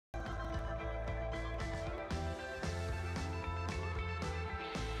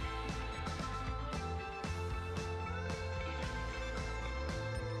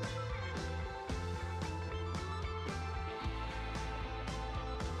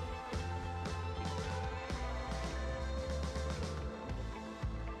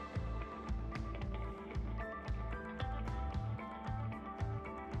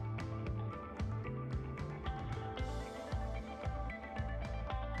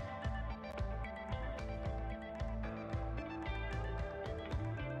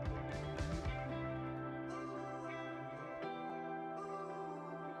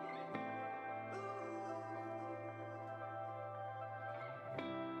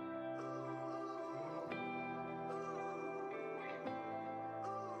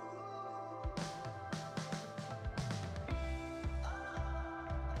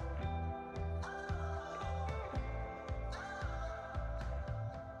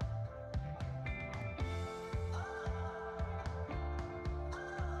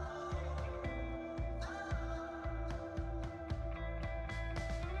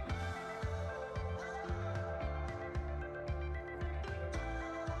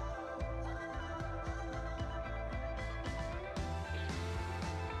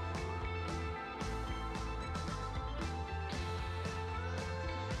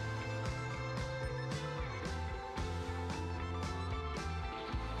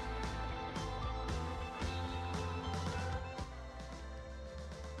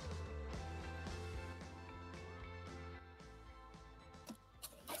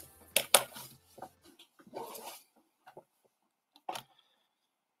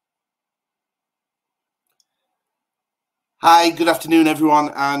Hi, good afternoon, everyone,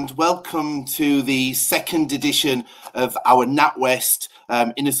 and welcome to the second edition of our NatWest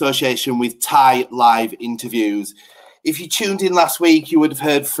in association with TIE Live Interviews. If you tuned in last week, you would have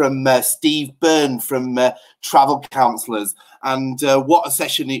heard from Steve Byrne from Travel Counsellors, and what a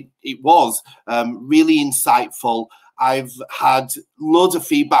session it was. Really insightful. I've had loads of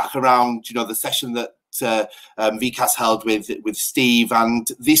feedback around, the session that VCAS held with Steve, and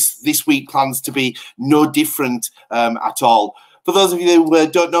this week plans to be no different at all. For those of you who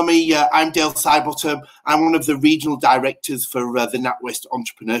don't know me, I'm Dale Sidebottom. I'm one of the regional directors for the NatWest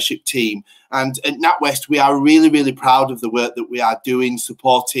entrepreneurship team. And at NatWest, we are really, really proud of the work that we are doing,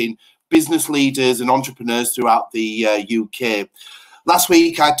 supporting business leaders and entrepreneurs throughout the UK. Last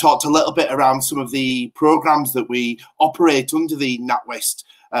week, I talked a little bit around some of the programs that we operate under the NatWest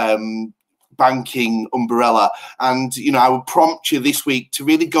banking umbrella, and I would prompt you this week to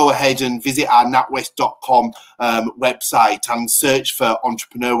really go ahead and visit our natwest.com website and search for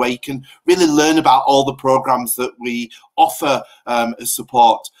entrepreneur, where you can really learn about all the programs that we offer as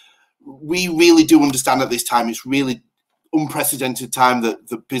support. We really do understand at this time it's really unprecedented time that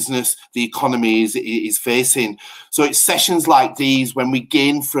the business, the economy is facing. So it's sessions like these when we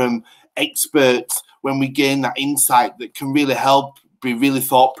gain from experts, when we gain that insight that can really help, be really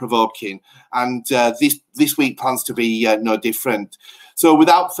thought-provoking, and this week plans to be no different. So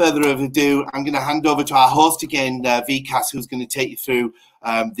without further ado, I'm going to hand over to our host again, VCAS, who's going to take you through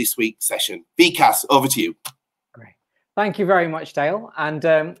this week's session. VCAS, over to you. Great. Thank you very much, Dale,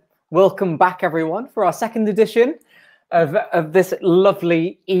 and welcome back, everyone, for our second edition of this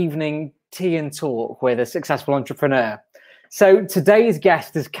lovely evening tea and talk with a successful entrepreneur. So today's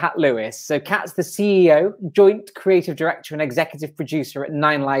guest is Kat Lewis. So Kat's the CEO, Joint Creative Director and Executive Producer at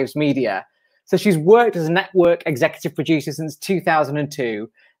 9 Lives Media. So she's worked as a network executive producer since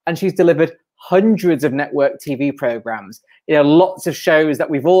 2002, and she's delivered hundreds of network TV programs. Lots of shows that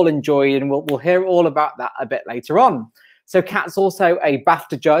we've all enjoyed, and we'll hear all about that a bit later on. So Kat's also a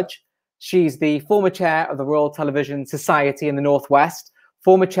BAFTA judge. She's the former chair of the Royal Television Society in the Northwest,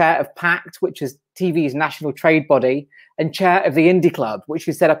 former chair of PACT, which is TV's national trade body, and chair of the Indie Club, which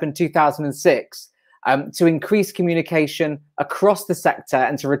was set up in 2006 to increase communication across the sector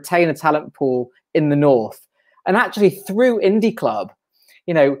and to retain a talent pool in the North. And actually through Indie Club,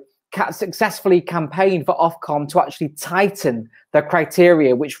 Kat successfully campaigned for Ofcom to actually tighten the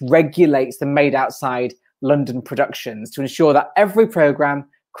criteria which regulates the made outside London productions to ensure that every programme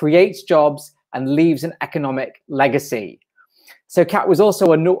creates jobs and leaves an economic legacy. So Kat was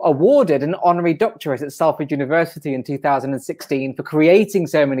also awarded an honorary doctorate at Salford University in 2016 for creating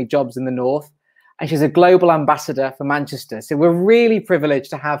so many jobs in the North. And she's a global ambassador for Manchester. So we're really privileged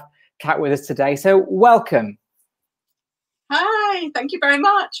to have Kat with us today. So welcome. Hi, thank you very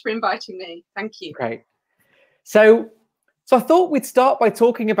much for inviting me. Thank you. Great. So I thought we'd start by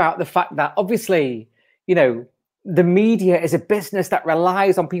talking about the fact that obviously, the media is a business that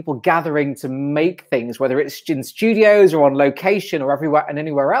relies on people gathering to make things, whether it's in studios or on location or everywhere and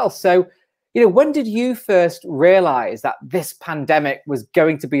anywhere else. So, when did you first realize that this pandemic was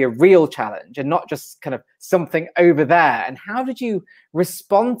going to be a real challenge and not just kind of something over there? And how did you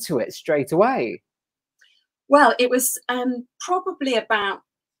respond to it straight away? Well, it was probably about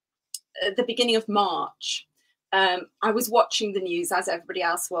the beginning of March. I was watching the news as everybody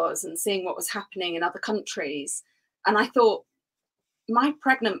else was and seeing what was happening in other countries. And I thought, my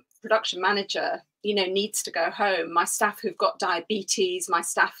pregnant production manager, needs to go home. My staff who've got diabetes, my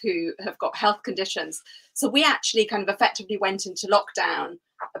staff who have got health conditions. So we actually kind of effectively went into lockdown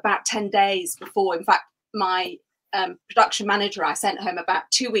about 10 days before. In fact, my production manager, I sent home about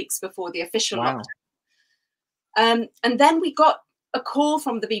 2 weeks before the official lockdown. And then we got a call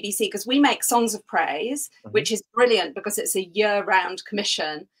from the BBC, because we make Songs of Praise, which is brilliant because it's a year-round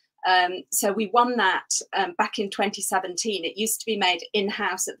commission. So we won that back in 2017. It used to be made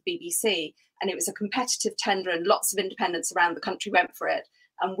in-house at the BBC, and it was a competitive tender, and lots of independents around the country went for it,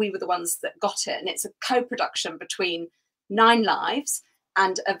 and we were the ones that got it. And it's a co-production between 9 Lives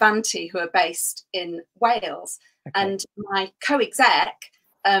and Avanti, who are based in Wales. Okay. And my co-exec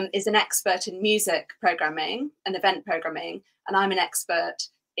is an expert in music programming and event programming, and I'm an expert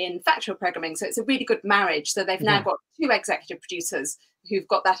in factual programming. So it's a really good marriage. So they've now got 2 executive producers who've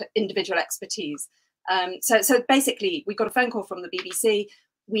got that individual expertise. So basically, we got a phone call from the BBC.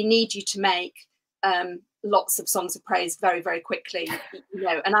 We need you to make lots of songs of praise very, very quickly,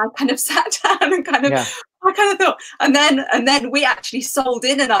 and I kind of sat down and I kind of thought, and then we actually sold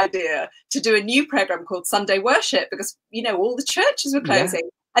in an idea to do a new program called Sunday Worship, because, all the churches were closing.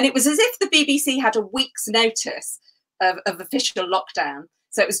 And it was as if the BBC had a week's notice of official lockdown.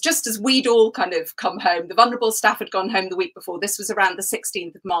 So it was just as we'd all kind of come home. The vulnerable staff had gone home the week before. This was around the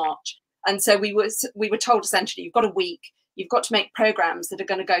 16th of March. And so we were told essentially, you've got a week, you've got to make programs that are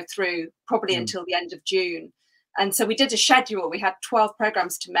going to go through probably until the end of June. And so we did a schedule. We had 12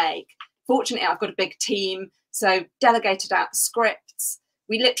 programs to make. Fortunately, I've got a big team, so delegated out scripts.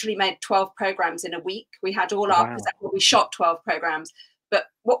 We literally made 12 programs in a week. We had all our, we shot 12 programs. But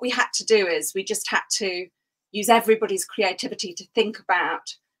what we had to do is we just had to use everybody's creativity to think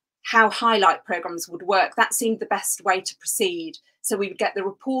about how highlight programs would work. That seemed the best way to proceed. So we would get the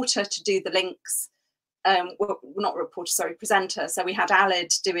reporter to do the links. Well, not reporter, sorry, presenter. So we had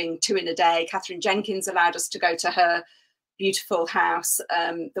Alid doing 2 in a day. Catherine Jenkins allowed us to go to her beautiful house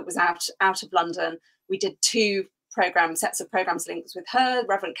that was out of London. We did 2 sets of programs links with her,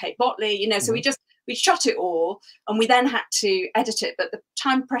 Reverend Kate Botley, you know, so we shot it all, and we then had to edit it, but the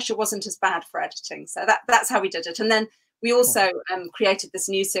time pressure wasn't as bad for editing. So that's how we did it. And then we also created this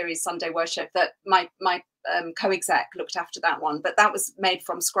new series, Sunday Worship, that my co-exec looked after that one, but that was made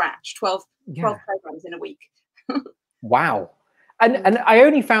from scratch, 12 programs in a week. Wow. And I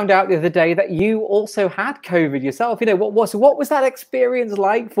only found out the other day that you also had COVID yourself. You know, what was that experience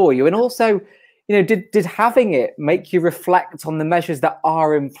like for you? And also, you know, did having it make you reflect on the measures that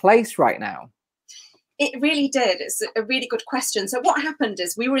are in place right now? It really did. It's a really good question. So what happened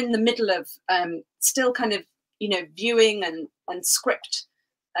is we were in the middle of still kind of, you know, viewing and script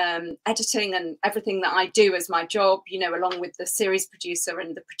editing and everything that I do as my job, you know, along with the series producer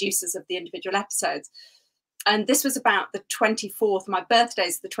and the producers of the individual episodes. And this was about the 24th. My birthday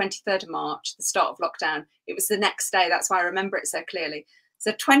is the 23rd of March, the start of lockdown. It was the next day. That's why I remember it so clearly.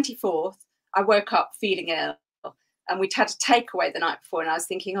 So 24th, I woke up feeling ill. And we'd had a takeaway the night before, and I was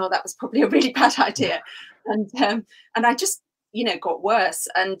thinking, oh, that was probably a really bad idea. And I just, you know, got worse.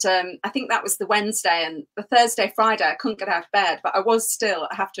 And I think that was the Wednesday, and the Thursday, Friday, I couldn't get out of bed, but I was still,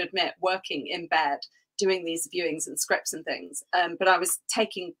 I have to admit, working in bed, doing these viewings and scripts and things. But I was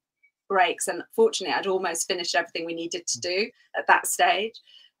taking breaks, and fortunately, I'd almost finished everything we needed to do at that stage.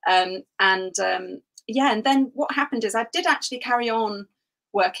 Yeah, and then what happened is I did actually carry on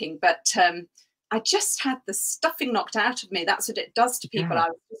working, but I just had the stuffing knocked out of me. That's what it does to people. I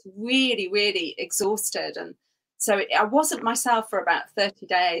was just really, really exhausted. And so I wasn't myself for about 30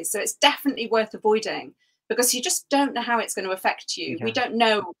 days. So it's definitely worth avoiding, because you just don't know how it's going to affect you. We don't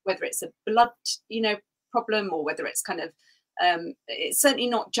know whether it's a blood, you know, problem, or whether it's kind of, it's certainly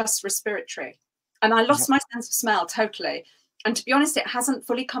not just respiratory. And I lost my sense of smell totally. And to be honest, it hasn't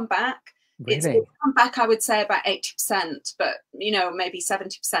fully come back. Really? It's come back, I would say, about 80%, but, you know, maybe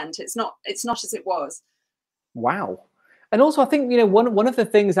 70%. It's not as it was. Wow. And also, I think, you know, one of the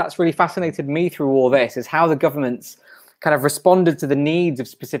things that's really fascinated me through all this is how the government's kind of responded to the needs of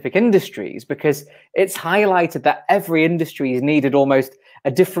specific industries, because it's highlighted that every industry has needed almost a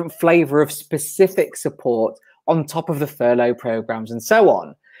different flavor of specific support on top of the furlough programs and so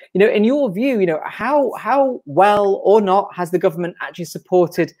on. You know, in your view, you know, how well or not has the government actually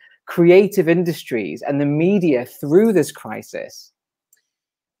supported creative industries and the media through this crisis?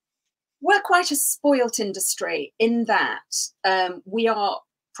 We're quite a spoilt industry in that we are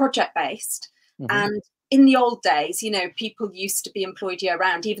project-based. And in the old days, you know, people used to be employed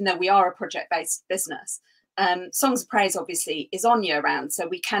year-round, even though we are a project-based business. Songs of Praise, obviously, is on year-round, so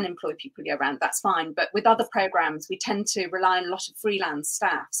we can employ people year-round, that's fine. But with other programmes, we tend to rely on a lot of freelance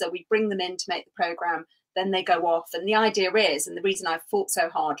staff. So we bring them in to make the programme, then they go off. And the idea is, and the reason I've fought so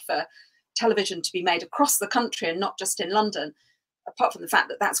hard for television to be made across the country and not just in London, apart from the fact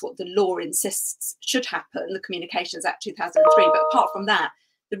that that's what the law insists should happen, the Communications Act 2003, but apart from that,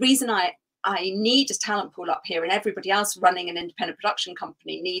 the reason I need a talent pool up here, and everybody else running an independent production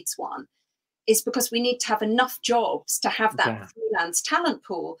company needs one, is because we need to have enough jobs to have that freelance talent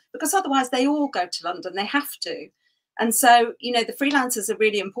pool, because otherwise they all go to London, they have to. And so, you know, the freelancers are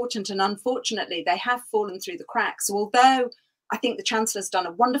really important, and unfortunately they have fallen through the cracks. So although I think the Chancellor's done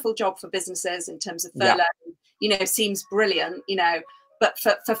a wonderful job for businesses in terms of furlough, you know, seems brilliant, you know, but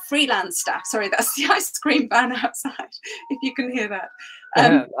for freelance staff, sorry, that's the ice cream van outside, if you can hear that.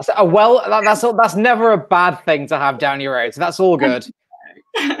 That's never a bad thing to have down your road, so that's all good.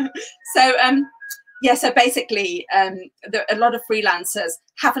 So yeah, so basically a lot of freelancers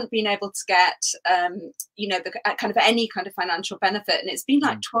haven't been able to get you know, the kind of any kind of financial benefit, and it's been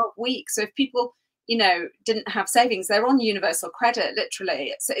like 12 weeks. So if people, you know, didn't have savings, they're on universal credit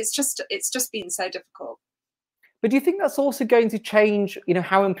literally. So it's just been so difficult. But do you think that's also going to change, you know,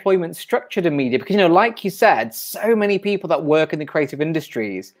 how employment's structured in media? Because, you know, like you said, so many people that work in the creative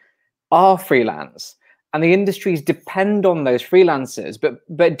industries are freelance, and the industries depend on those freelancers.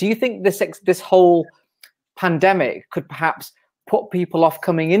 But do you think this whole pandemic could perhaps put people off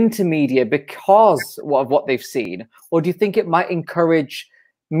coming into media because of what they've seen? Or do you think it might encourage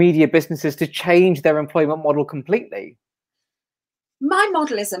media businesses to change their employment model completely? My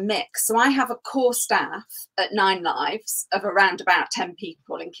model is a mix. So I have a core staff at 9 Lives of around about 10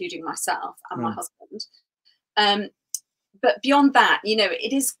 people, including myself and my husband. But beyond that, you know,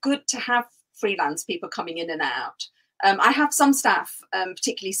 it is good to have freelance people coming in and out. I have some staff,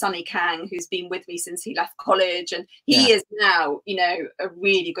 particularly Sonny Kang, who's been with me since he left college, and he is now, you know, a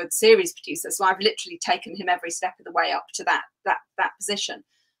really good series producer. So I've literally taken him every step of the way up to that position.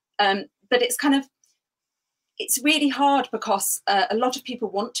 But it's kind of, it's really hard because a lot of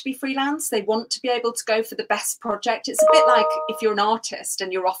people want to be freelance. They want to be able to go for the best project. It's a bit like if you're an artist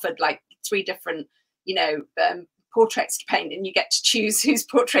and you're offered like 3 different, you know, portraits to paint, and you get to choose whose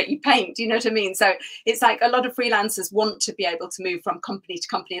portrait you paint. You know what I mean? So it's like a lot of freelancers want to be able to move from company to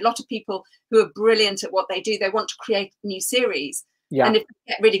company. A lot of people who are brilliant at what they do, they want to create a new series. Yeah. And if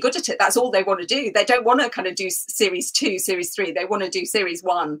they get really good at it, that's all they want to do. They don't want to kind of do series 2, series 3. They want to do series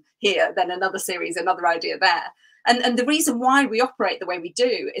 1 here, then another series, another idea there. And the reason why we operate the way we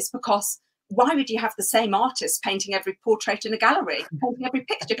do is because why would you have the same artist painting every portrait in a gallery, painting every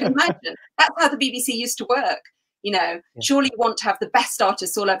picture? Can you imagine? That's how the BBC used to work. You know, surely you want to have the best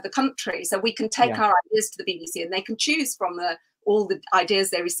artists all over the country, so we can take our ideas to the BBC and they can choose from all the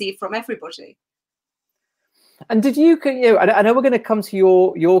ideas they receive from everybody. And did you know, I know we're going to come to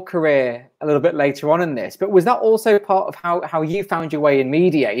your career a little bit later on in this, but was that also part of how you found your way in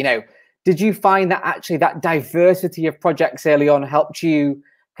media? You know, did you find that actually that diversity of projects early on helped you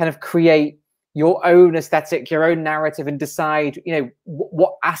kind of create your own aesthetic, your own narrative, and decide, you know,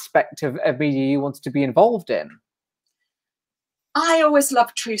 what aspect of media you wanted to be involved in? I always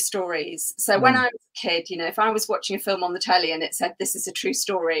loved true stories. So when I was a kid, you know, if I was watching a film on the telly and it said, this is a true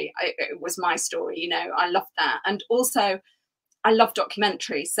story, it was my story, you know, I loved that. And also I love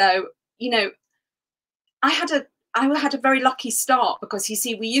documentaries. So, you know, I had a very lucky start because, you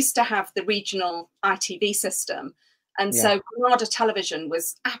see, we used to have the regional ITV system. And so Granada Television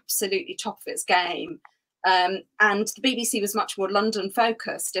was absolutely top of its game. And the BBC was much more London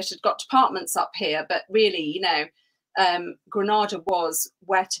focused. It had got departments up here, but really, you know, Granada was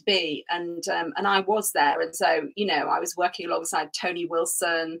where to be, and I was there, and so, you know, I was working alongside Tony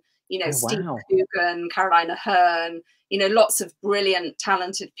Wilson, you know, Steve Coogan, Carolina Hearn, you know, lots of brilliant,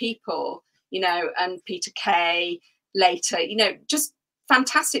 talented people, you know, and Peter Kay later, you know, just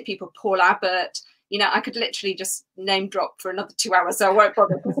fantastic people, Paul Abbott, you know, I could literally just name drop for another 2 hours, so I won't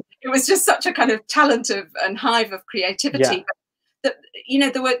bother. It was just such a kind of talent and hive of creativity. Yeah. That, you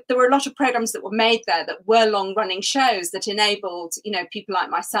know, there were a lot of programs that were made there that were long running shows that enabled, you know, people like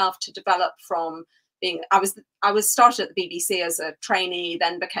myself to develop from being, I was started at the BBC as a trainee,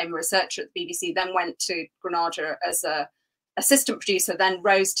 then became a researcher at the BBC, then went to Granada as a assistant producer, then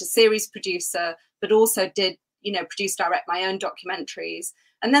rose to series producer, but also did, you know, produce, direct my own documentaries.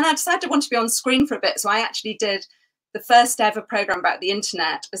 And then I decided I wanted to be on screen for a bit. So I actually did the first ever program about the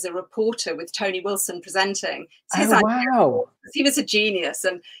internet as a reporter with Tony Wilson presenting. Wow. He was a genius.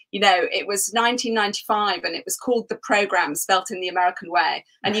 And, you know, it was 1995 and it was called The Program, spelt in the American way.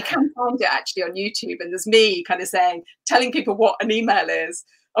 And you can find it actually on YouTube. And there's me kind of telling people what an email is.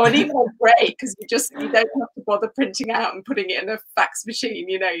 Oh, an email is great because you don't have to bother printing out and putting it in a fax machine.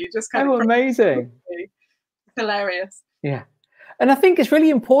 You know, you just kind of. Amazing. It's hilarious. Yeah. And I think it's really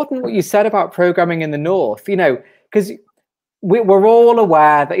important what you said about programming in the North, you know, because we're all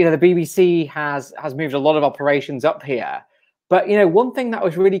aware that, you know, the BBC has moved a lot of operations up here. But, you know, one thing that I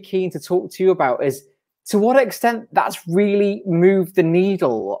was really keen to talk to you about is to what extent that's really moved the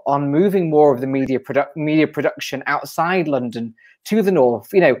needle on moving more of the media production outside London to the North.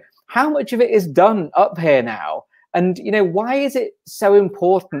 You know, how much of it is done up here now? And, you know, why is it so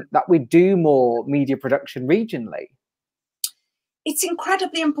important that we do more media production regionally? It's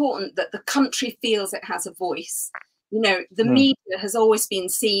incredibly important that the country feels it has a voice. You know, the media has always been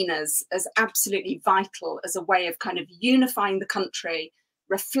seen as absolutely vital as a way of kind of unifying the country,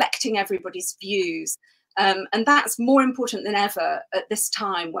 reflecting everybody's views. And that's more important than ever at this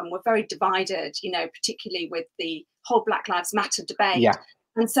time when we're very divided, you know, particularly with the whole Black Lives Matter debate. Yeah.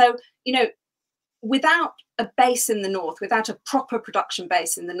 And so, you know, without a base in the North, without a proper production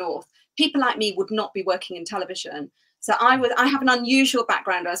base in the North, people like me would not be working in television. So I have an unusual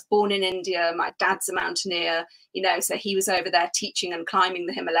background. I was born in India. My dad's a mountaineer, you know, so he was over there teaching and climbing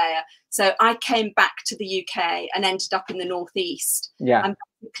the Himalaya. So I came back to the UK and ended up in the Northeast. Yeah. And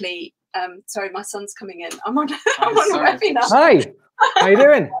basically, sorry, my son's coming in. I'm on a webinar. Hi, how you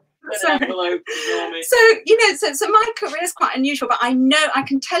doing? So, you know, so my career is quite unusual, but I know I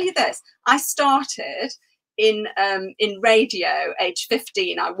can tell you this. I started in radio, age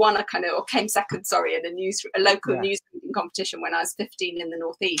 15. I won a kind of, or came second, sorry, in a local news reading competition when I was 15 in the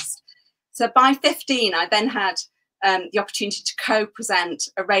Northeast. So by 15, I then had the opportunity to co-present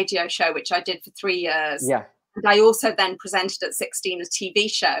a radio show, which I did for 3 years. Yeah. And I also then presented at 16 a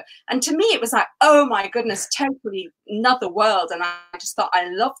TV show. And to me, it was like, oh my goodness, totally another world. And I just thought, I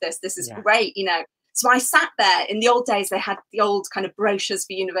love this. This is great, you know. So I sat there. In the old days, they had the old kind of brochures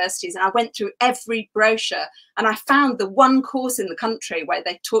for universities, and I went through every brochure, and I found the one course in the country where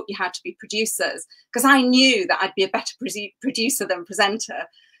they taught you how to be producers, because I knew that I'd be a better producer than presenter.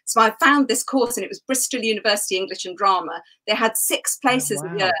 So I found this course, and it was Bristol University English and Drama. They had 6 places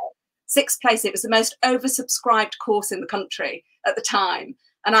a year. 6 places. It was the most oversubscribed course in the country at the time.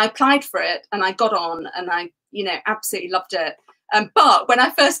 And I applied for it, and I got on, and I, you know, absolutely loved it. But when I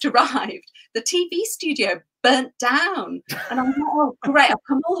first arrived, the TV studio burnt down. And I'm like, oh, great, I've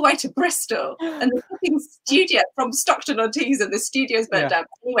come all the way to Bristol. And the fucking studio from Stockton-on-Tees, and the studio's burnt down.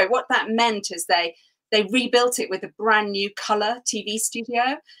 Anyway, what that meant is they rebuilt it with a brand new colour TV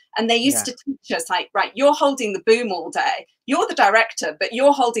studio. And they used to teach us, like, right, you're holding the boom all day. You're the director, but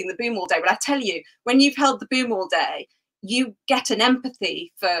you're holding the boom all day. But I tell you, when you've held the boom all day, you get an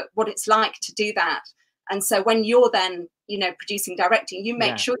empathy for what it's like to do that. And so when you're then, you know, producing, directing, you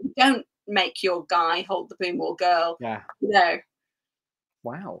make sure you don't make your guy hold the boom or girl. Yeah. You know.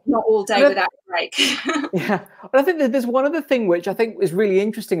 Wow. Not all day without a break. Yeah. I think that there's one other thing which I think is really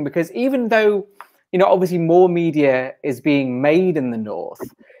interesting, because even though, you know, obviously more media is being made in the North,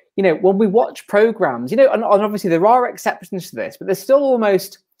 you know, when we watch programs, you know, and obviously there are exceptions to this, but there's still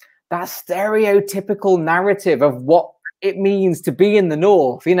almost that stereotypical narrative of what it means to be in the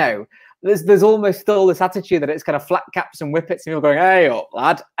North, you know. There's almost still this attitude that it's kind of flat caps and whippets and people going, hey up,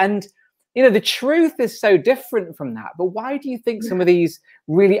 lad. And, you know, the truth is so different from that. But why do you think some of these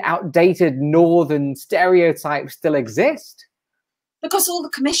really outdated Northern stereotypes still exist? Because all the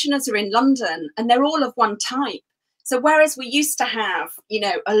commissioners are in London, and they're all of one type. So whereas we used to have, you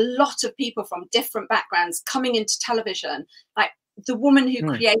know, a lot of people from different backgrounds coming into television, like the woman who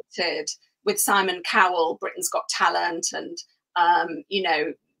created with Simon Cowell, Britain's Got Talent, and, you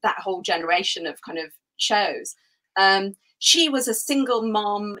know, that whole generation of kind of shows. She was a single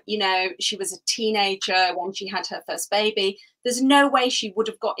mom, you know, she was a teenager when she had her first baby. There's no way she would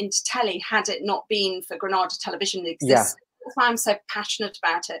have got into telly had it not been for Granada Television existing. That's why I'm so passionate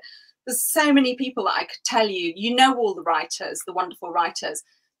about it. There's so many people that I could tell you, you know, all the writers, the wonderful writers.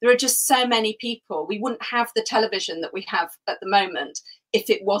 There are just so many people. We wouldn't have the television that we have at the moment if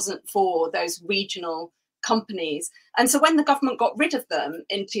it wasn't for those regional companies. And so when the government got rid of them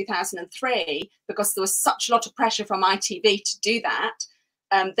in 2003, because there was such a lot of pressure from ITV to do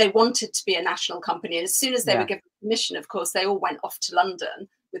that, they wanted to be a national company. And as soon as they were given permission, of course, they all went off to London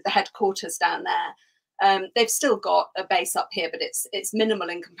with the headquarters down there. They've still got a base up here, but it's minimal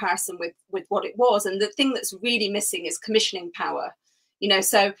in comparison with what it was. And the thing that's really missing is commissioning power. You know,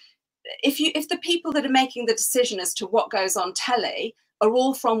 so if the people that are making the decision as to what goes on telly are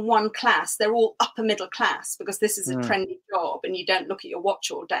all from one class, they're all upper middle class, because this is a trendy job and you don't look at your watch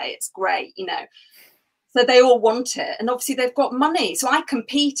all day. It's great, you know. So they all want it. And obviously they've got money. So I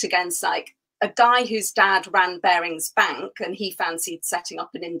compete against like a guy whose dad ran Barings Bank and he fancied setting up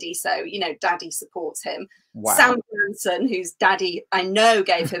an indie. So, you know, daddy supports him. Wow. Sam Branson, whose daddy I know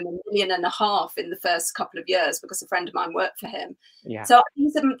gave him $1.5 million in the first couple of years because a friend of mine worked for him. Yeah. So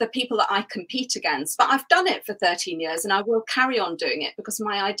these are the people that I compete against. But I've done it for 13 years and I will carry on doing it because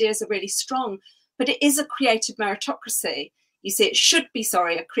my ideas are really strong. But it is a creative meritocracy. You see, it should be,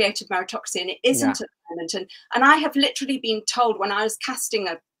 a creative meritocracy, and it isn't at the moment. And I have literally been told when I was casting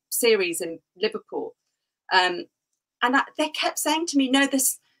a series in Liverpool, they kept saying to me, no,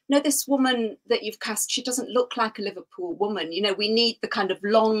 this woman that you've cast, she doesn't look like a Liverpool woman. You know, we need the kind of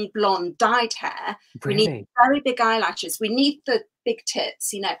long blonde dyed hair. Really? We need very big eyelashes. We need the big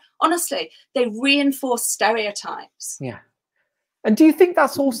tits. You know, honestly, they reinforce stereotypes. Yeah. And do you think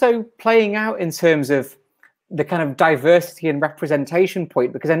that's also playing out in terms of the kind of diversity and representation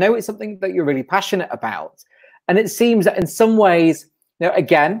point? Because I know it's something that you're really passionate about. And it seems that in some ways, you know,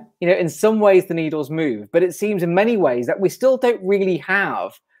 again, you know, in some ways the needles move, but it seems in many ways that we still don't really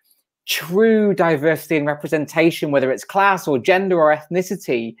have true diversity and representation, whether it's class or gender or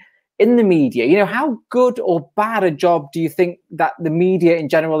ethnicity in the media. You know, how good or bad a job do you think that the media in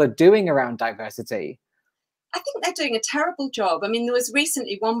general are doing around diversity? I think they're doing a terrible job. I mean, there was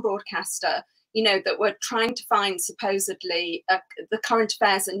recently one broadcaster, you know, that were trying to find supposedly the current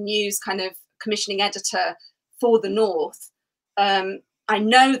affairs and news kind of commissioning editor for the North. I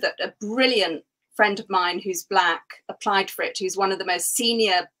know that a brilliant friend of mine who's black applied for it, who's one of the most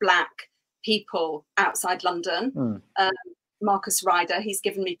senior black people outside London. Marcus Ryder, he's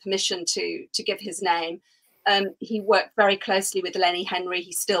given me permission to give his name. He worked very closely with Lenny Henry.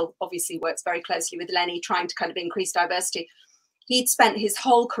 He still obviously works very closely with Lenny, trying to kind of increase diversity. He'd spent his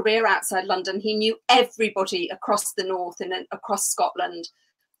whole career outside London. He knew everybody across the north and across Scotland,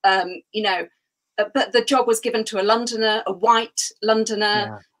 you know, but the job was given to a Londoner, a white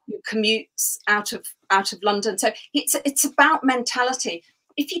Londoner who commutes out of London. So it's about mentality.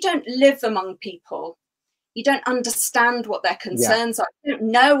 If you don't live among people, you don't understand what their concerns are. You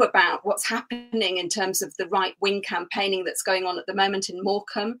don't know about what's happening in terms of the right-wing campaigning that's going on at the moment in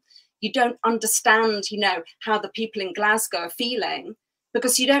Morecambe. You don't understand, you know, how the people in Glasgow are feeling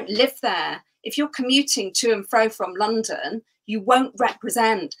because you don't live there. If you're commuting to and fro from London, you won't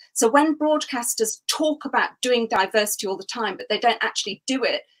represent. So when broadcasters talk about doing diversity all the time, but they don't actually do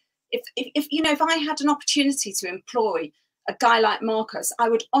it, if you know, if I had an opportunity to employ a guy like Marcus, I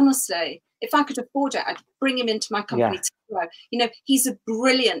would honestly, if I could afford it, I'd bring him into my company tomorrow. You know, he's a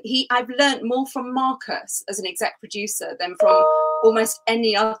brilliant, I've learned more from Marcus as an exec producer than from almost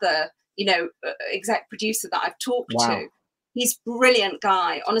any other, you know, exec producer that I've talked to. He's a brilliant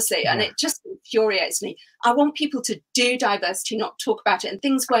guy, honestly, and it just infuriates me. I want people to do diversity, not talk about it, and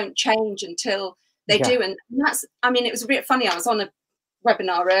things won't change until they do. And that's, I mean, it was a bit funny. I was on a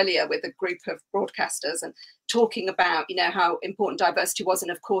webinar earlier with a group of broadcasters and talking about, you know, how important diversity was, and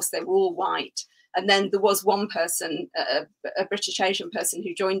of course they were all white, and then there was one person, a British Asian person,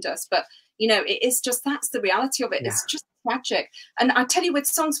 who joined us, but you know, it is just, that's the reality of it. It's just tragic. And I tell you, with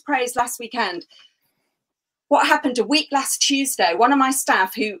Songs of Praise last weekend, what happened a week last Tuesday, one of my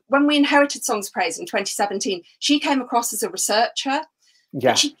staff, who, when we inherited Songs of Praise in 2017, she came across as a researcher.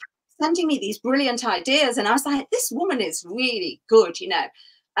 She kept sending me these brilliant ideas, and I was like, this woman is really good, you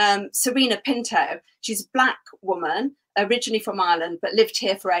know. Serena Pinto, she's a black woman, originally from Ireland, but lived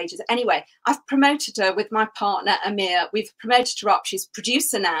here for ages. Anyway, I've promoted her with my partner, Amir. We've promoted her up. She's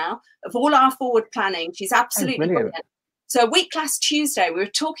producer now of all our forward planning. She's absolutely brilliant. So a week last Tuesday, we were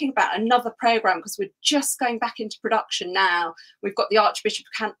talking about another programme because we're just going back into production now. We've got the Archbishop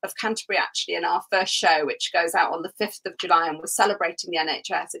of Canterbury actually in our first show, which goes out on the 5th of July, and we're celebrating the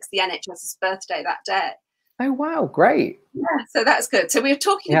NHS. It's the NHS's birthday that day. Oh, wow, great. Yeah, so that's good. So we were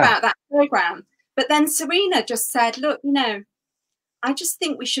talking about that programme. But then Serena just said, look, you know, I just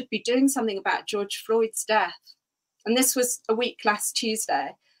think we should be doing something about George Floyd's death. And this was a week last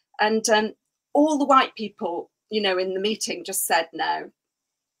Tuesday. And all the white people, you know, in the meeting just said, no,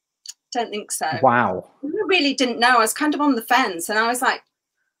 don't think so. Wow. I really didn't know. I was kind of on the fence, and I was like,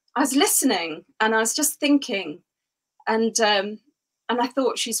 I was listening and I was just thinking, and I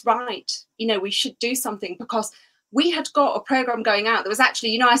thought, she's right. You know, we should do something, because we had got a program going out. There was actually,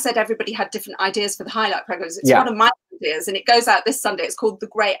 you know, I said everybody had different ideas for the highlight programs. It's one of my ideas, and it goes out this Sunday. It's called The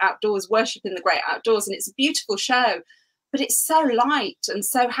Great Outdoors, Worship in the Great Outdoors. And it's a beautiful show, but it's so light and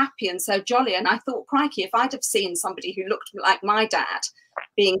so happy and so jolly. And I thought, crikey, if I'd have seen somebody who looked like my dad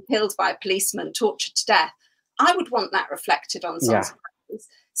being killed by a policeman, tortured to death, I would want that reflected on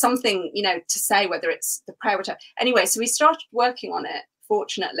something, you know, to say, whether it's the prayer or whatever. Anyway, so we started working on it,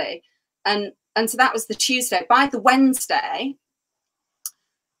 fortunately. And so that was the Tuesday. By the Wednesday,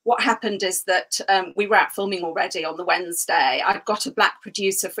 what happened is that we were out filming already on the Wednesday. I'd got a black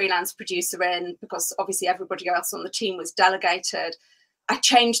producer, freelance producer in, because obviously everybody else on the team was delegated. I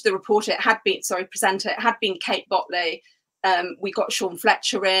changed the reporter. It had been, presenter. It had been Kate Botley. We got Sean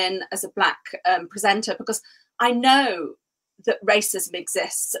Fletcher in as a black presenter, because I know that racism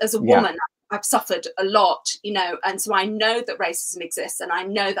exists. As a woman, I've suffered a lot, you know, and so I know that racism exists, and I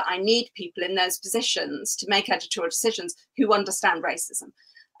know that I need people in those positions to make editorial decisions who understand racism,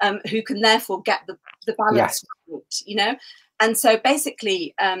 who can therefore get the balance right, you know. And so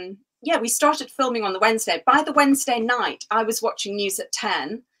basically, we started filming on the Wednesday. By the Wednesday night, I was watching news at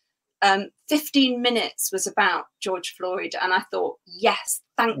 10. 15 minutes was about George Floyd, and I thought, yes,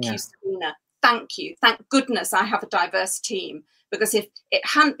 thank you, Serena. Thank you. Thank goodness I have a diverse team, because if it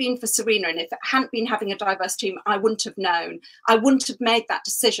hadn't been for Serena, and if it hadn't been having a diverse team, I wouldn't have known. I wouldn't have made that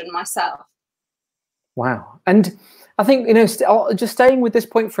decision myself. Wow. And I think, you know, just staying with this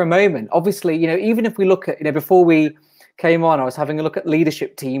point for a moment, obviously, you know, even if we look at, you know, before we came on, I was having a look at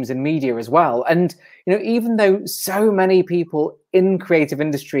leadership teams in media as well. And, you know, even though so many people in creative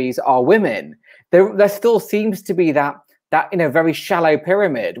industries are women, there still seems to be that, you know, very shallow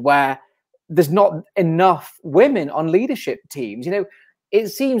pyramid where there's not enough women on leadership teams. You know, it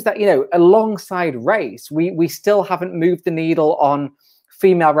seems that, you know, alongside race, we still haven't moved the needle on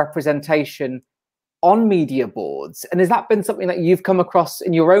female representation on media boards. And has that been something that you've come across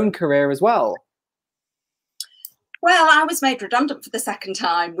in your own career as well? Well, I was made redundant for the second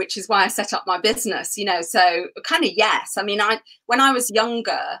time, which is why I set up my business, you know, so kind of yes. I mean, when I was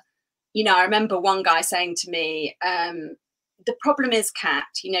younger, you know, I remember one guy saying to me, the problem is, Kat,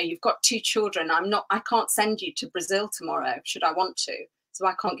 you know, you've got 2 children. I can't send you to Brazil tomorrow, should I want to. So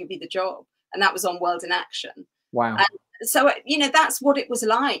I can't give you the job. And that was on World in Action. Wow. And so, you know, that's what it was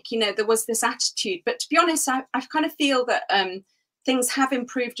like. You know, there was this attitude. But to be honest, I kind of feel that things have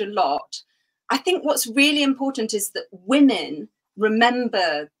improved a lot. I think what's really important is that women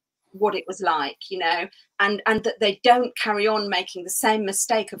remember what it was like, you know, and that they don't carry on making the same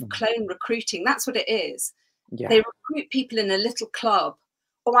mistake of clone recruiting. That's what it is. Yeah. They recruit people in a little club.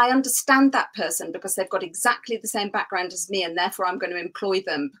 Oh, I understand that person because they've got exactly the same background as me, and therefore I'm going to employ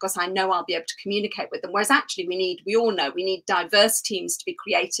them because I know I'll be able to communicate with them. Whereas actually we all know we need diverse teams to be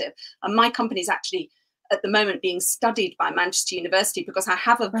creative. And my company is actually at the moment being studied by Manchester University because I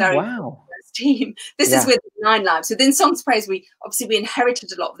have a very diverse team. This is with 9 Lives. Within Songs Praise, we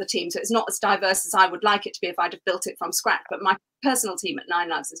inherited a lot of the team, so it's not as diverse as I would like it to be if I'd have built it from scratch. But my personal team at 9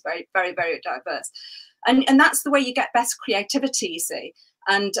 Lives is very, very, very diverse. And that's the way you get best creativity, you see.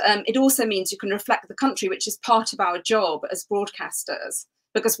 And it also means you can reflect the country, which is part of our job as broadcasters,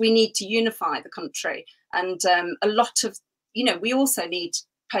 because we need to unify the country. And a lot of, you know, we also need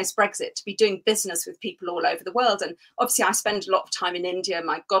post-Brexit to be doing business with people all over the world. And obviously I spend a lot of time in India.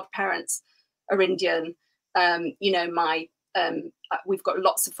 My godparents are Indian. You know, we've got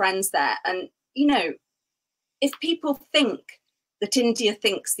lots of friends there. And, you know, if people think that India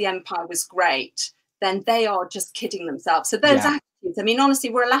thinks the empire was great, then they are just kidding themselves. So those attitudes, I mean,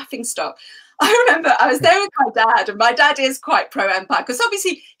 honestly, we're a laughing stock. I remember I was there with my dad, and my dad is quite pro-empire because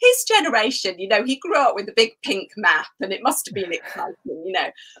obviously his generation, you know, he grew up with a big pink map and it must have been exciting, you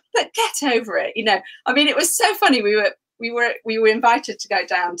know, but get over it, you know. I mean, it was so funny. We were invited to go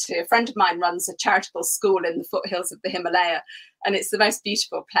down to, a friend of mine runs a charitable school in the foothills of the Himalaya, and it's the most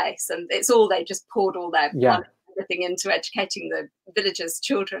beautiful place. And it's all, they just poured all their money, everything into educating the villagers'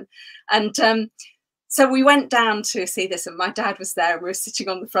 children. And so we went down to see this, and my dad was there, and we were sitting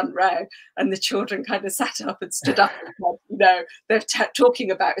on the front row, and the children kind of sat up and stood up and said, you know, they're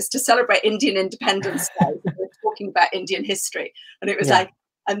talking about, it's to celebrate Indian Independence Day. We're talking about Indian history. And it was like,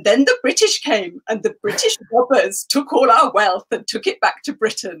 and then the British came, and the British robbers took all our wealth and took it back to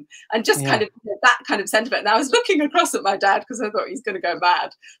Britain, and just kind of, you know, that kind of sentiment. And I was looking across at my dad because I thought he's going to go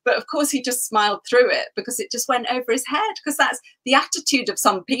mad. But of course, he just smiled through it because it just went over his head, because that's the attitude of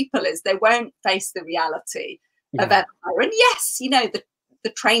some people, is they won't face the reality of empire. And yes, you know,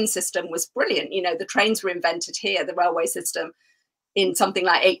 the train system was brilliant. You know, the trains were invented here, the railway system, in something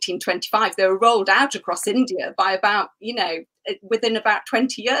like 1825. They were rolled out across India by about, you know, within about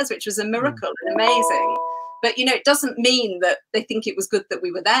 20 years, which was a miracle and amazing. But, you know, it doesn't mean that they think it was good that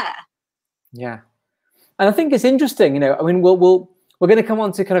we were there. Yeah. And I think it's interesting, you know, I mean, we're going to come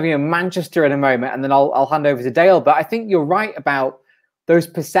on to kind of, you know, Manchester in a moment, and then I'll hand over to Dale. But I think you're right about those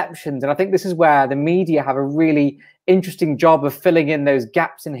perceptions. And I think this is where the media have a really interesting job of filling in those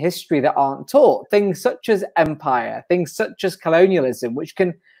gaps in history that aren't taught. Things such as empire, things such as colonialism, which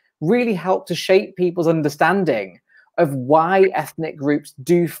can really help to shape people's understanding of why ethnic groups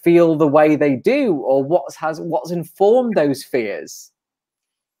do feel the way they do, or what's informed those fears.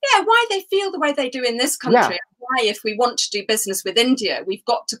 Yeah, why they feel the way they do in this country. Why, if we want to do business with India, we've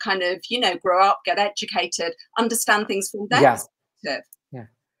got to kind of, you know, grow up, get educated, understand things from their perspective. Yeah.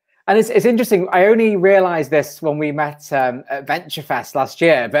 And it's interesting. I only realized this when we met at VentureFest last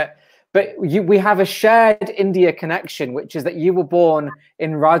year, but we have a shared India connection, which is that you were born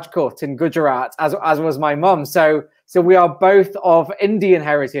in Rajkot in Gujarat, as was my mum. So we are both of Indian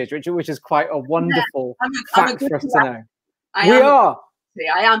heritage, which is quite a wonderful fact for us to know.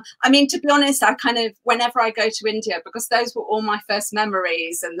 I am. I mean, to be honest, I kind of, whenever I go to India, because those were all my first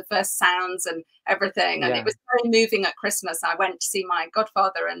memories and the first sounds and everything. And it was very moving at Christmas. I went to see my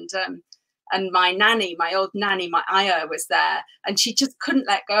godfather, and my nanny, my old nanny, my ayah, was there, and she just couldn't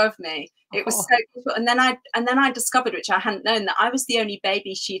let go of me. It was so beautiful. And then I discovered, which I hadn't known, that I was the only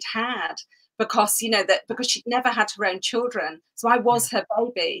baby she'd had, because, you know, because she'd never had her own children. So I was her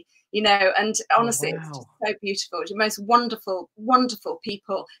baby. You know, and honestly, it's just so beautiful. It's the most wonderful, wonderful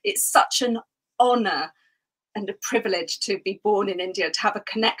people. It's such an honor and a privilege to be born in India, to have a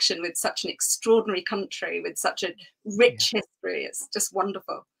connection with such an extraordinary country, with such a rich history. It's just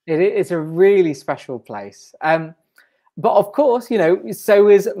wonderful. It's a really special place. But of course, you know, so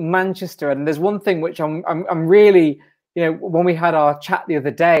is Manchester. And there's one thing which I'm really, you know, when we had our chat the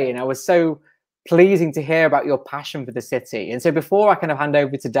other day, and I was so pleasing to hear about your passion for the city. And so before I kind of hand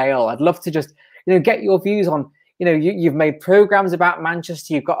over to Dale, I'd love to just, you know, get your views on, you know, you've made programs about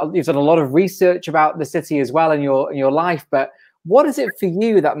Manchester. You've done a lot of research about the city as well in your life. But what is it for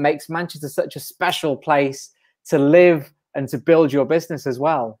you that makes Manchester such a special place to live and to build your business as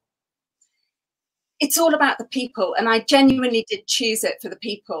well? It's all about the people, and I genuinely did choose it for the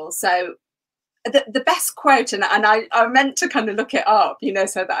people. So the best quote, and I meant to kind of look it up, you know,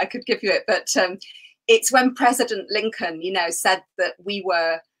 so that I could give you it, but it's when President Lincoln, you know, said that we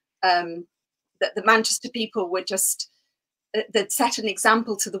were, that the Manchester people were just, they'd set an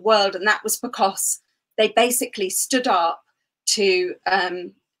example to the world, and that was because they basically stood up to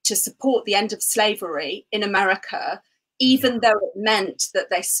support the end of slavery in America, even though it meant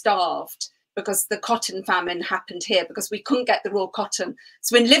that they starved, because the cotton famine happened here, because we couldn't get the raw cotton.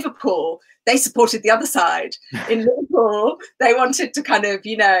 So in Liverpool, they supported the other side. In Liverpool, they wanted to kind of,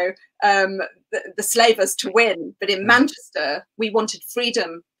 you know, the slavers to win. But in Manchester, we wanted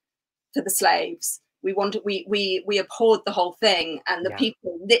freedom for the slaves. We abhorred the whole thing, and the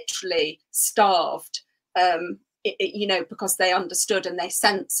people literally starved, you know, because they understood and they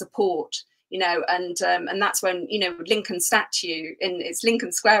sent support. You know, and that's when, you know, Lincoln statue, it's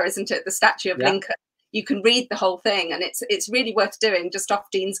Lincoln Square, isn't it? The statue of Lincoln. You can read the whole thing, and it's really worth doing, just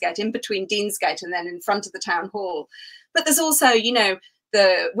off Deansgate, in between Deansgate and then in front of the town hall. But there's also, you know,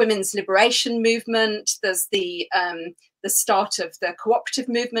 the women's liberation movement. There's the start of the cooperative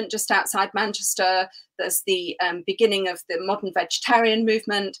movement just outside Manchester. There's the beginning of the modern vegetarian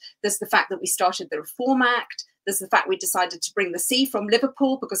movement. There's the fact that we started the Reform Act. There's the fact we decided to bring the sea from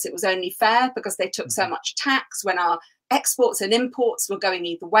Liverpool because it was only fair, because they took so much tax when our exports and imports were going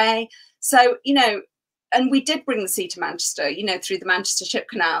either way. So, you know, and we did bring the sea to Manchester, you know, through the Manchester Ship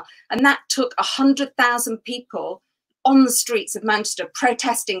Canal. And that took 100,000 people on the streets of Manchester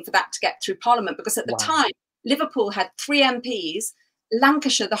protesting for that to get through Parliament, because at the time, Liverpool had 3 MPs,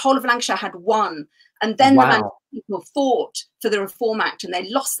 Lancashire, the whole of Lancashire had 1. And then the Manchester people fought for the Reform Act, and they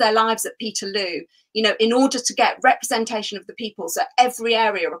lost their lives at Peterloo, you know, in order to get representation of the people. So every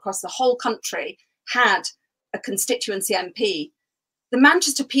area across the whole country had a constituency MP. The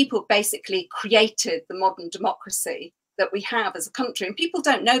Manchester people basically created the modern democracy that we have as a country. And people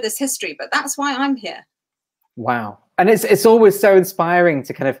don't know this history, but that's why I'm here. Wow. And it's always so inspiring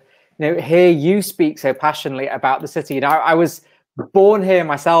to kind of, you know, hear you speak so passionately about the city. You know, I was born here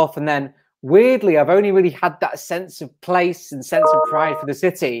myself, and then weirdly, I've only really had that sense of place and sense of pride for the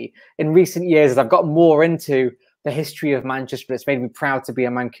city in recent years as I've got more into the history of Manchester. It's made me proud to be a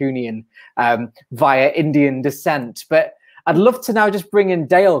Mancunian via Indian descent. But I'd love to now just bring in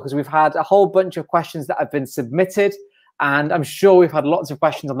Dale, because we've had a whole bunch of questions that have been submitted, and I'm sure we've had lots of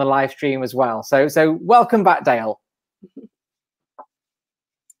questions on the live stream as well. So welcome back, Dale.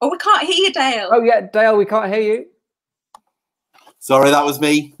 Oh, we can't hear you, Dale. Oh yeah, Dale, we can't hear you. Sorry, that was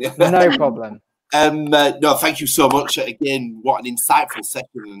me. No problem. No, thank you so much. Again, what an insightful session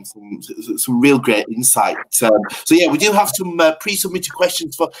and some real great insight. So yeah, we do have some pre-submitted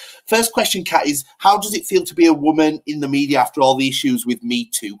questions. First question, Kat, is how does it feel to be a woman in the media after all the issues with Me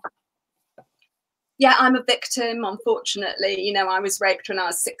Too? Yeah, I'm a victim, unfortunately. You know, I was raped when I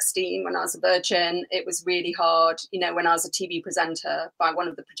was 16, when I was a virgin. It was really hard, you know, when I was a TV presenter by one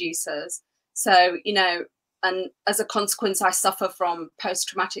of the producers. So, you know, and as a consequence, I suffer from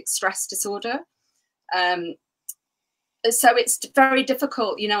post-traumatic stress disorder. So it's very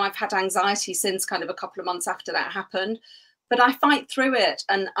difficult. You know, I've had anxiety since kind of a couple of months after that happened, but I fight through it.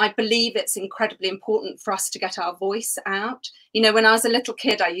 And I believe it's incredibly important for us to get our voice out. You know, when I was a little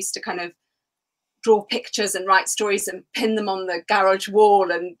kid, I used to kind of draw pictures and write stories and pin them on the garage wall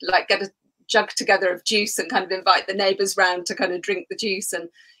and like get a jug together of juice and kind of invite the neighbours round to kind of drink the juice and,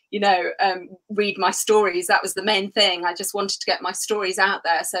 you know, read my stories. That was the main thing. I just wanted to get my stories out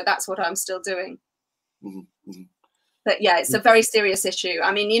there. So that's what I'm still doing. Mm-hmm. But yeah, it's a very serious issue.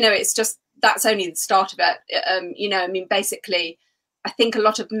 I mean, you know, it's just, that's only the start of it. You know, I mean, basically, I think a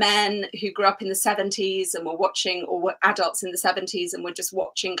lot of men who grew up in the 70s and were watching, or were adults in the 70s and were just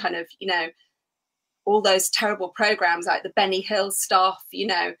watching kind of, you know, all those terrible programs like the Benny Hill stuff, you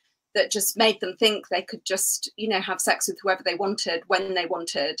know, that just made them think they could just, you know, have sex with whoever they wanted, when they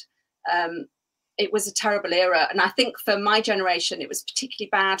wanted. It was a terrible era. And I think for my generation, it was particularly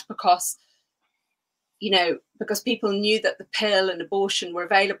bad because, you know, because people knew that the pill and abortion were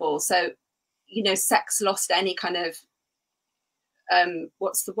available. So, you know, sex lost any kind of,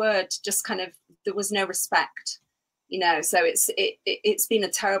 what's the word? Just kind of, there was no respect, you know. So it's been a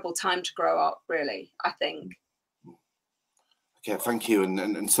terrible time to grow up, really, I think. Okay, thank you,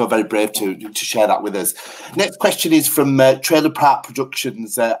 and so very brave to share that with us. Next question is from Trailer Park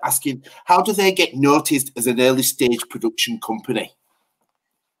Productions, asking, how do they get noticed as an early stage production company?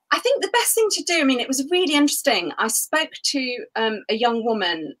 I think the best thing to do, I mean, it was really interesting. I spoke to a young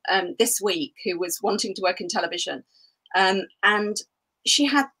woman this week who was wanting to work in television, and she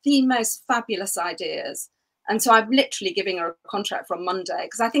had the most fabulous ideas. And so I'm literally giving her a contract from Monday,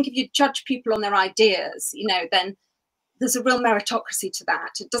 because I think if you judge people on their ideas, you know, then there's a real meritocracy to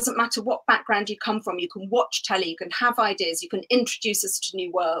that. It doesn't matter what background you come from. You can watch telly, you can have ideas, you can introduce us to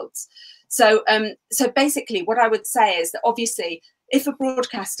new worlds. So, so basically what I would say is that obviously if a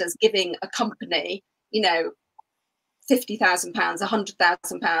broadcaster's giving a company, you know, £50,000,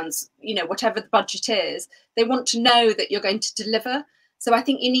 £100,000, you know, whatever the budget is, they want to know that you're going to deliver. So I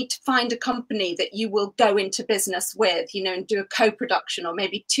think you need to find a company that you will go into business with, you know, and do a co-production or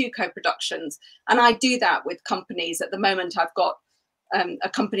maybe 2 co-productions. And I do that with companies. At the moment, I've got a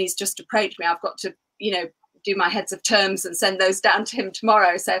company's just approached me. I've got to, you know, do my heads of terms and send those down to him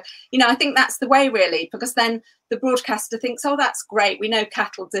tomorrow. So, you know, I think that's the way really, because then the broadcaster thinks, oh, that's great. We know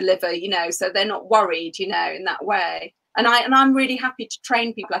cattle deliver, you know, so they're not worried, you know, in that way. And I'm really happy to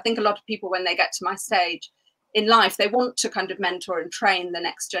train people. I think a lot of people, when they get to my stage in life, they want to kind of mentor and train the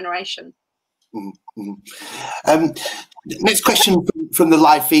next generation. Mm-hmm. Next question from the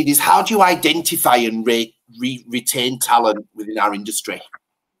live feed is, how do you identify and retain talent within our industry?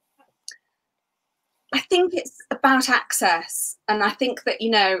 I think it's about access, and I think that, you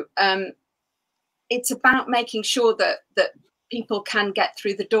know, it's about making sure that people can get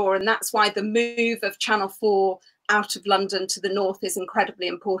through the door, and that's why the move of Channel 4 out of London to the north is incredibly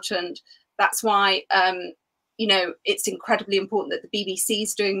important. That's why you know, it's incredibly important that the BBC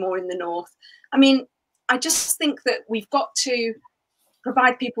is doing more in the north. I mean, I just think that we've got to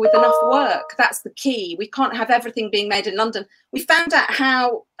provide people with enough work. That's the key. We can't have everything being made in London. We found out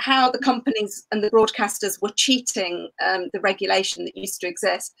how the companies and the broadcasters were cheating the regulation that used to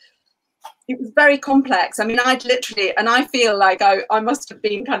exist. It was very complex. I mean, I'd literally, and I feel like I must have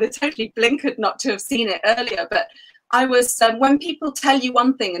been kind of totally blinkered not to have seen it earlier, but I was, when people tell you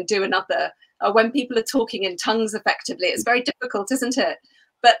one thing and do another, or when people are talking in tongues effectively, it's very difficult, isn't it?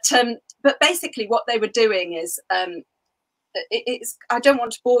 But basically what they were doing is, I don't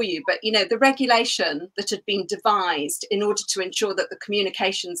want to bore you, but, you know, the regulation that had been devised in order to ensure that the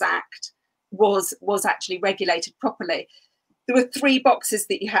Communications Act was actually regulated properly, there were 3 boxes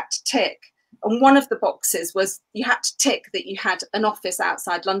that you had to tick. And one of the boxes was you had to tick that you had an office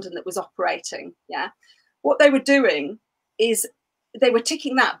outside London that was operating. Yeah. What they were doing is they were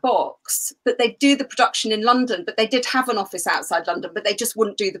ticking that box, but they do the production in London, but they did have an office outside London, but they just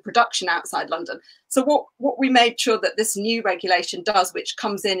wouldn't do the production outside London. So what we made sure that this new regulation does, which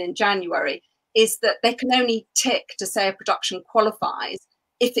comes in January, is that they can only tick to say a production qualifies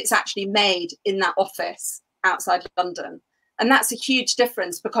if it's actually made in that office outside London. And that's a huge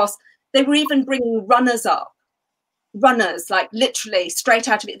difference, because they were even bringing runners up. Runners, like literally straight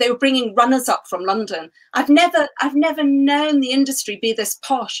out of it. They were bringing runners up from London. I've never known the industry be this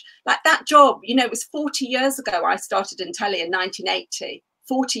posh. Like that job, you know, it was 40 years ago. I started in telly in 1980,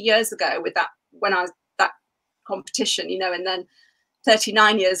 40 years ago with that, when I was that competition, you know, and then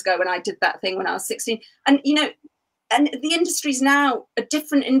 39 years ago when I did that thing when I was 16. And, you know, and the industry's now a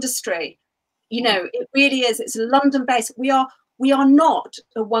different industry. You know, it really is. It's London based. We are not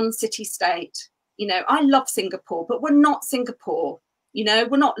a one city state. You know, I love Singapore, but we're not Singapore. You know,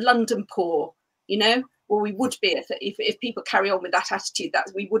 we're not London poor. You know, well, we would be if people carry on with that attitude,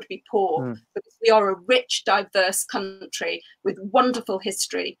 that we would be poor. Because we are a rich, diverse country with wonderful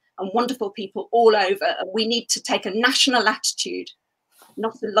history and wonderful people all over. And we need to take a national attitude,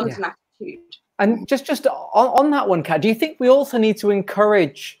 not a London attitude. And just on that one, Kat, do you think we also need to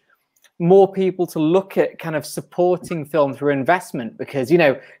encourage more people to look at kind of supporting film through investment? Because, you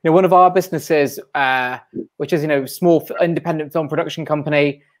know, one of our businesses, which is, you know, small independent film production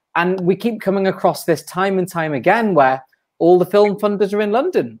company, and we keep coming across this time and time again where all the film funders are in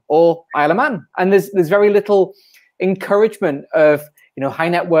London or Isle of Man, and there's very little encouragement of, you know, high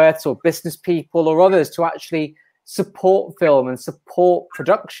net worths or business people or others to actually support film and support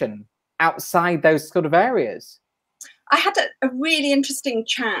production outside those sort of areas. I had a really interesting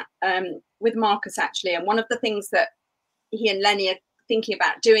chat with Marcus, actually, and one of the things that he and Lenny are thinking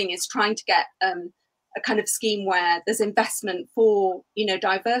about doing is trying to get a kind of scheme where there's investment for, you know,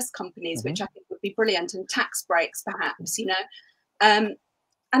 diverse companies, which I think would be brilliant, and tax breaks, perhaps, you know. And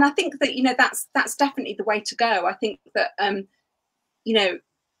I think that, you know, that's definitely the way to go. I think that, you know,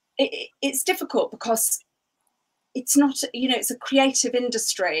 it's difficult because it's not, you know, it's a creative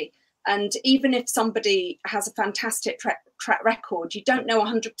industry. And even if somebody has a fantastic track record, you don't know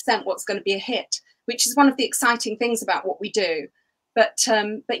 100% what's going to be a hit, which is one of the exciting things about what we do. But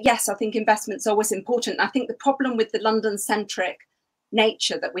yes, I think investment's always important. I think the problem with the London-centric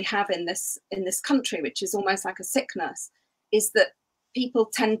nature that we have in this country, which is almost like a sickness, is that people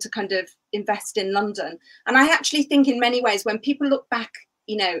tend to kind of invest in London. And I actually think in many ways, when people look back,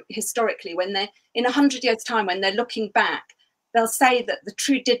 you know, historically, when they're in 100 years' time, when they're looking back, they'll say that the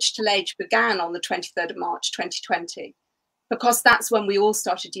true digital age began on the 23rd of March 2020, because that's when we all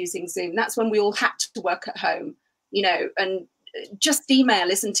started using Zoom. That's when we all had to work at home, you know, and just email,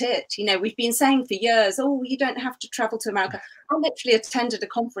 isn't it? You know, we've been saying for years, oh, you don't have to travel to America. I literally attended a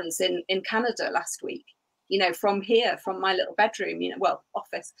conference in Canada last week, you know, from here, from my little bedroom, you know, well,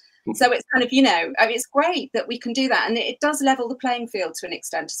 office. So it's kind of, you know, I mean, it's great that we can do that. And it does level the playing field to an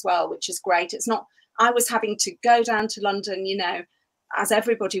extent as well, which is great. It's not, I was having to go down to London, you know, as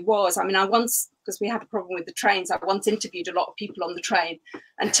everybody was. I mean, I once, because we had a problem with the trains, I once interviewed a lot of people on the train,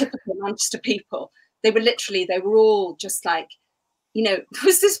 and typical Manchester people, they were all just like, you know, there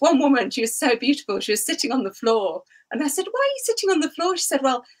was this one woman, she was so beautiful, she was sitting on the floor. And I said, why are you sitting on the floor? She said,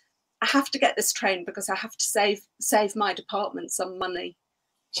 well, I have to get this train because I have to save my department some money.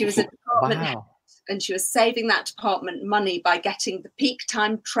 She was a department head, and she was saving that department money by getting the peak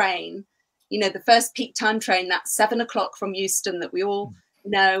time train, you know, the first peak time train, that's 7 o'clock from Euston, that we all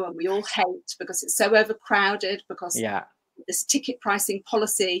know and we all hate because it's so overcrowded, because this ticket pricing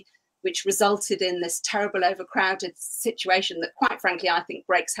policy, which resulted in this terrible overcrowded situation that, quite frankly, I think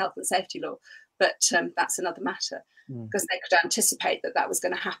breaks health and safety law. But that's another matter, because they could anticipate that that was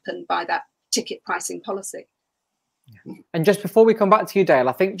going to happen by that ticket pricing policy. And just before we come back to you, Dale,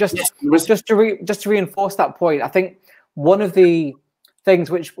 I think just to reinforce that point, I think one of the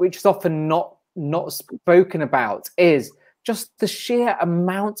things which is often not spoken about is just the sheer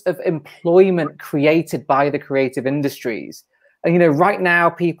amount of employment created by the creative industries. And, you know, right now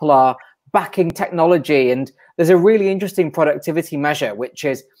people are backing technology, and there's a really interesting productivity measure, which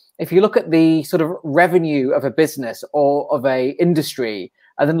is if you look at the sort of revenue of a business or of a industry,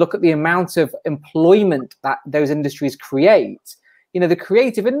 and then look at the amount of employment that those industries create, you know, the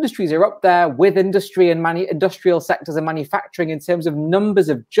creative industries are up there with industry and industrial sectors and manufacturing in terms of numbers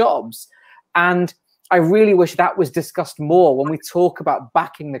of jobs. And I really wish that was discussed more when we talk about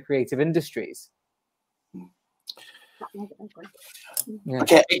backing the creative industries.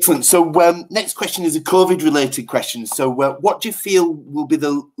 Okay, excellent. So next question is a COVID-related question. So what do you feel will be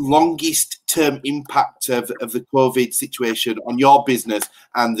the longest term impact of the COVID situation on your business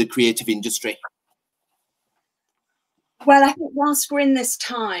and the creative industry? Well, I think whilst we're in this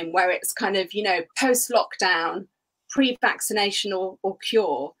time where it's kind of, you know, post-lockdown, pre-vaccination or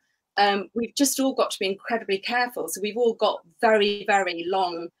cure, we've just all got to be incredibly careful. So we've all got very, very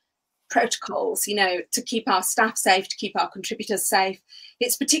long protocols, you know, to keep our staff safe, to keep our contributors safe.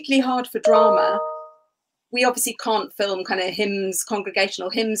 It's particularly hard for drama. We obviously can't film kind of hymns, congregational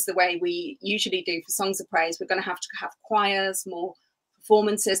hymns, the way we usually do for Songs of Praise. We're going to have choirs, more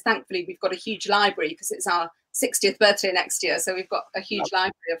performances. Thankfully, we've got a huge library because it's our 60th birthday next year. So we've got a huge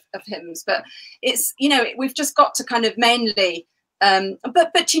library of hymns. But it's, you know, we've just got to kind of mainly,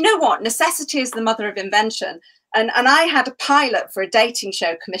 but you know what? Necessity is the mother of invention. And I had a pilot for a dating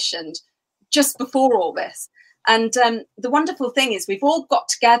show commissioned just before all this. And the wonderful thing is we've all got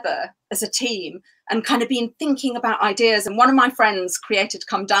together as a team and kind of been thinking about ideas. And one of my friends created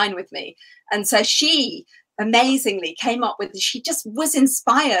Come Dine With Me. And so she amazingly came up with, she just was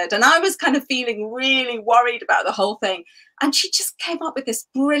inspired. And I was kind of feeling really worried about the whole thing. And she just came up with this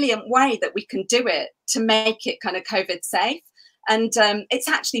brilliant way that we can do it to make it kind of COVID safe. And it's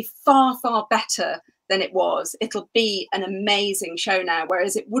actually far, far better than it was. It'll be an amazing show now,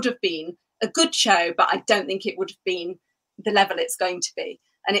 whereas it would have been a good show, but I don't think it would have been the level it's going to be.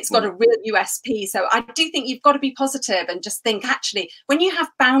 And it's got a real USP. So I do think you've got to be positive and just think, actually, when you have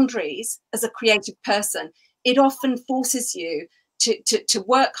boundaries as a creative person, it often forces you to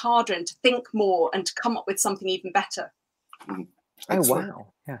work harder and to think more and to come up with something even better. Excellent. Oh,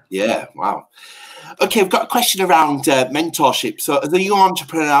 wow. Yeah, wow. Okay, I've got a question around mentorship. So as a young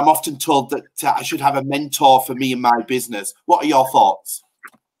entrepreneur, I'm often told that I should have a mentor for me and my business. What are your thoughts?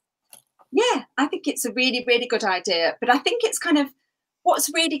 Yeah, I think it's a really, really good idea. But I think it's kind of,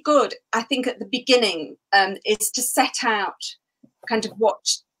 what's really good, I think at the beginning, is to set out kind of what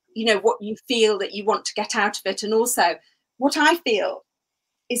you feel that you want to get out of it. And also what I feel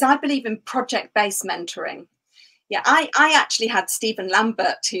is I believe in project-based mentoring. Yeah, I actually had Stephen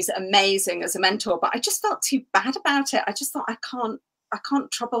Lambert, who's amazing as a mentor, but I just felt too bad about it. I just thought I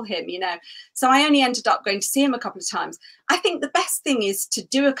can't trouble him, you know. So I only ended up going to see him a couple of times. I think the best thing is to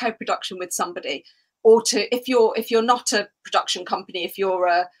do a co-production with somebody, or to, if you're not a production company, if you're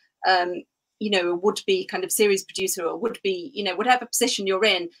a a would-be kind of series producer, or would-be, you know, whatever position you're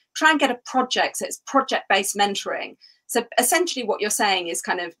in, try and get a project. So it's project-based mentoring. So essentially what you're saying is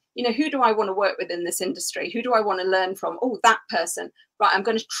kind of, you know, who do I want to work with in this industry? Who do I want to learn from? Oh, that person, right, I'm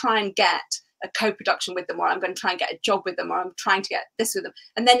going to try and get a co-production with them, or I'm going to try and get a job with them, or I'm trying to get this with them.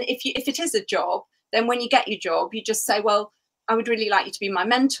 And then if it is a job, then when you get your job, you just say, well, I would really like you to be my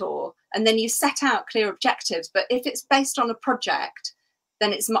mentor. And then you set out clear objectives. But if it's based on a project,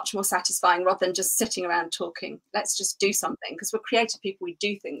 then it's much more satisfying rather than just sitting around talking. Let's just do something, because we're creative people. We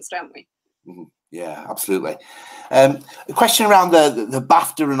do things, don't we? Mm-hmm. Yeah, absolutely. A question around the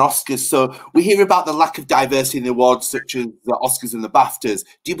BAFTA and Oscars. So we hear about the lack of diversity in the awards, such as the Oscars and the BAFTAs.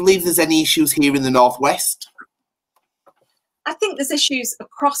 Do you believe there's any issues here in the Northwest? I think there's issues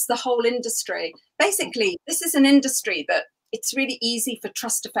across the whole industry. Basically, this is an industry that it's really easy for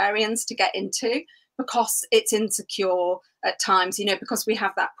trustafarians to get into, because it's insecure at times, you know, because we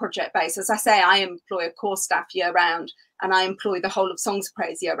have that project base. As I say, I employ a core staff year round, and I employ the whole of Songs of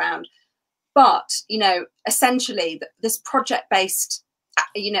Praise year round. But, you know, essentially this project-based,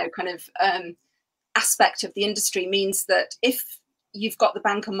 you know, kind of aspect of the industry means that if you've got the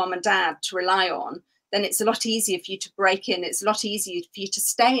bank and mum and dad to rely on, then it's a lot easier for you to break in. It's a lot easier for you to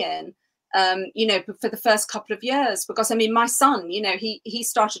stay in, you know, for the first couple of years. Because, I mean, my son, you know, he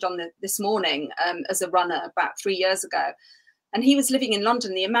started on this morning as a runner about 3 years ago. And he was living in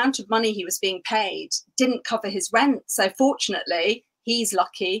London. The amount of money he was being paid didn't cover his rent. So fortunately, he's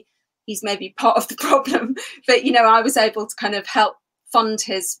lucky. He's maybe part of the problem, but, you know, I was able to kind of help fund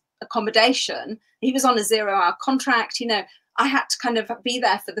his accommodation. He was on a 0-hour contract, you know, I had to kind of be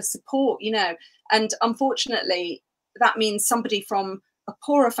there for the support, you know, and unfortunately, that means somebody from a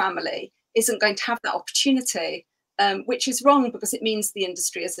poorer family isn't going to have that opportunity, which is wrong, because it means the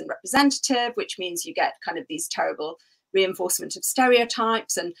industry isn't representative, which means you get kind of these terrible reinforcement of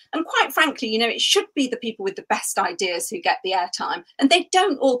stereotypes, and quite frankly, you know, it should be the people with the best ideas who get the airtime, and they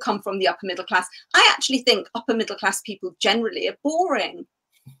don't all come from the upper middle class. I actually think upper middle class people generally are boring.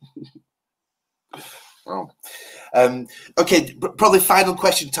 Oh, okay, probably final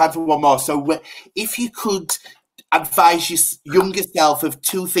question, time for one more. So if you could advise your younger self of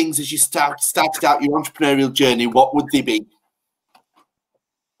 2 things as you started out your entrepreneurial journey, what would they be?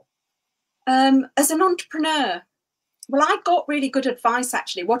 As an entrepreneur, well, I got really good advice,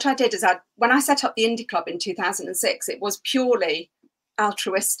 actually. What I did is when I set up the Indie Club in 2006, it was purely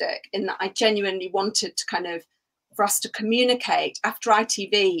altruistic, in that I genuinely wanted to kind of, for us to communicate. After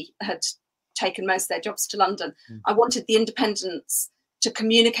ITV had taken most of their jobs to London, I wanted the independents to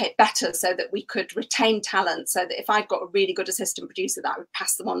communicate better so that we could retain talent, so that if I'd got a really good assistant producer, that I would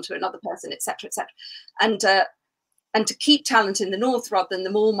pass them on to another person, etc., etc., and to keep talent in the North rather than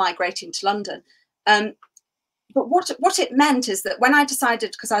them all migrating to London. But what it meant is that when I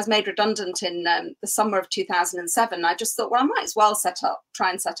decided, because I was made redundant in the summer of 2007, I just thought, well, I might as well try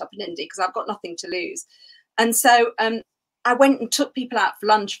and set up an indie, because I've got nothing to lose. And so I went and took people out for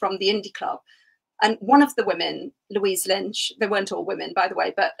lunch from the Indie Club. And one of the women, Louise Lynch, they weren't all women, by the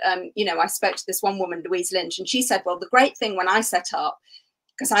way, but, you know, I spoke to this one woman, Louise Lynch, and she said, well, the great thing when I set up,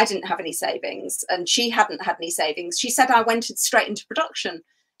 because I didn't have any savings and she hadn't had any savings, she said I went straight into production.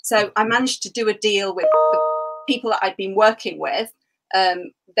 So I managed to do a deal with the people that I'd been working with.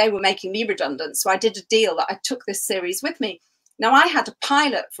 They were making me redundant. So I did a deal that I took this series with me. Now, I had a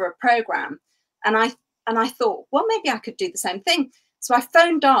pilot for a program, and I thought, well, maybe I could do the same thing. So I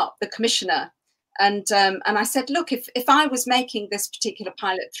phoned up the commissioner, and I said, look, if I was making this particular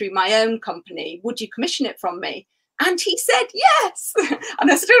pilot through my own company, would you commission it from me? And he said yes.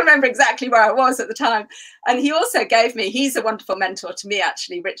 And I still remember exactly where I was at the time. And he also gave me, he's a wonderful mentor to me,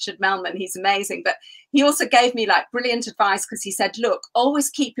 actually, Richard Melman, he's amazing. But he also gave me like brilliant advice, because he said, look,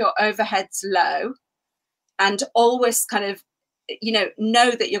 always keep your overheads low, and always kind of, you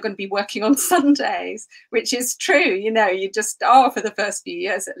know that you're going to be working on Sundays, which is true. You know, you just are for the first few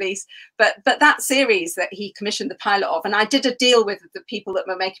years at least. But that series that he commissioned the pilot of, and I did a deal with the people that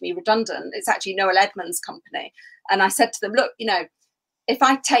were making me redundant. It's actually Noel Edmonds' company. And I said to them, look, you know, if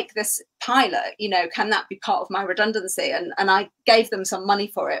I take this pilot, you know, can that be part of my redundancy? And I gave them some money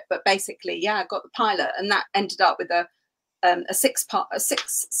for it. But basically, yeah, I got the pilot, and that ended up with six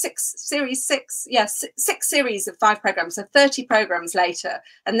series of 5 programs, so 30 programs later,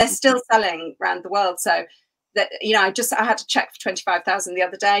 and they're still selling around the world. So that, you know, I had to check for 25,000 the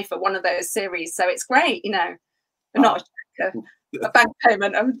other day for one of those series. So it's great, you know, not a bank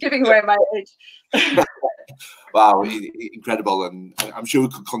payment. I'm giving away my age. Wow, incredible. And I'm sure we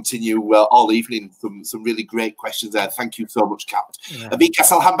could continue all evening. Some really great questions there. Thank you so much, Kat. Yeah.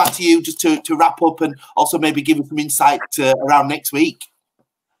 Vikas, I'll hand back to you just to wrap up, and also maybe give us some insight around next week.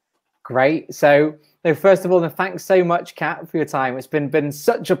 Great. So first of all, thanks so much, Kat, for your time. It's been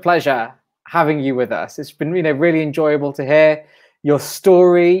such a pleasure having you with us. It's been, really enjoyable to hear your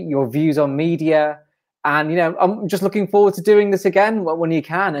story, your views on media. And, I'm just looking forward to doing this again when you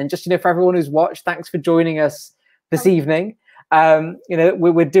can. And just, for everyone who's watched, thanks for joining us this evening.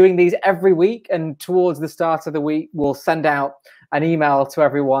 We're doing these every week, and towards the start of the week, we'll send out an email to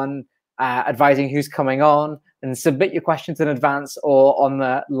everyone advising who's coming on, and submit your questions in advance or on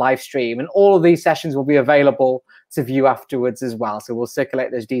the live stream. And all of these sessions will be available to view afterwards as well. So we'll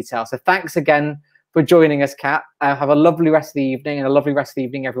circulate those details. So thanks again for joining us, Kat. Have a lovely rest of the evening, and a lovely rest of the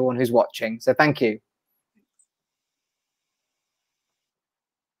evening, everyone who's watching. So thank you.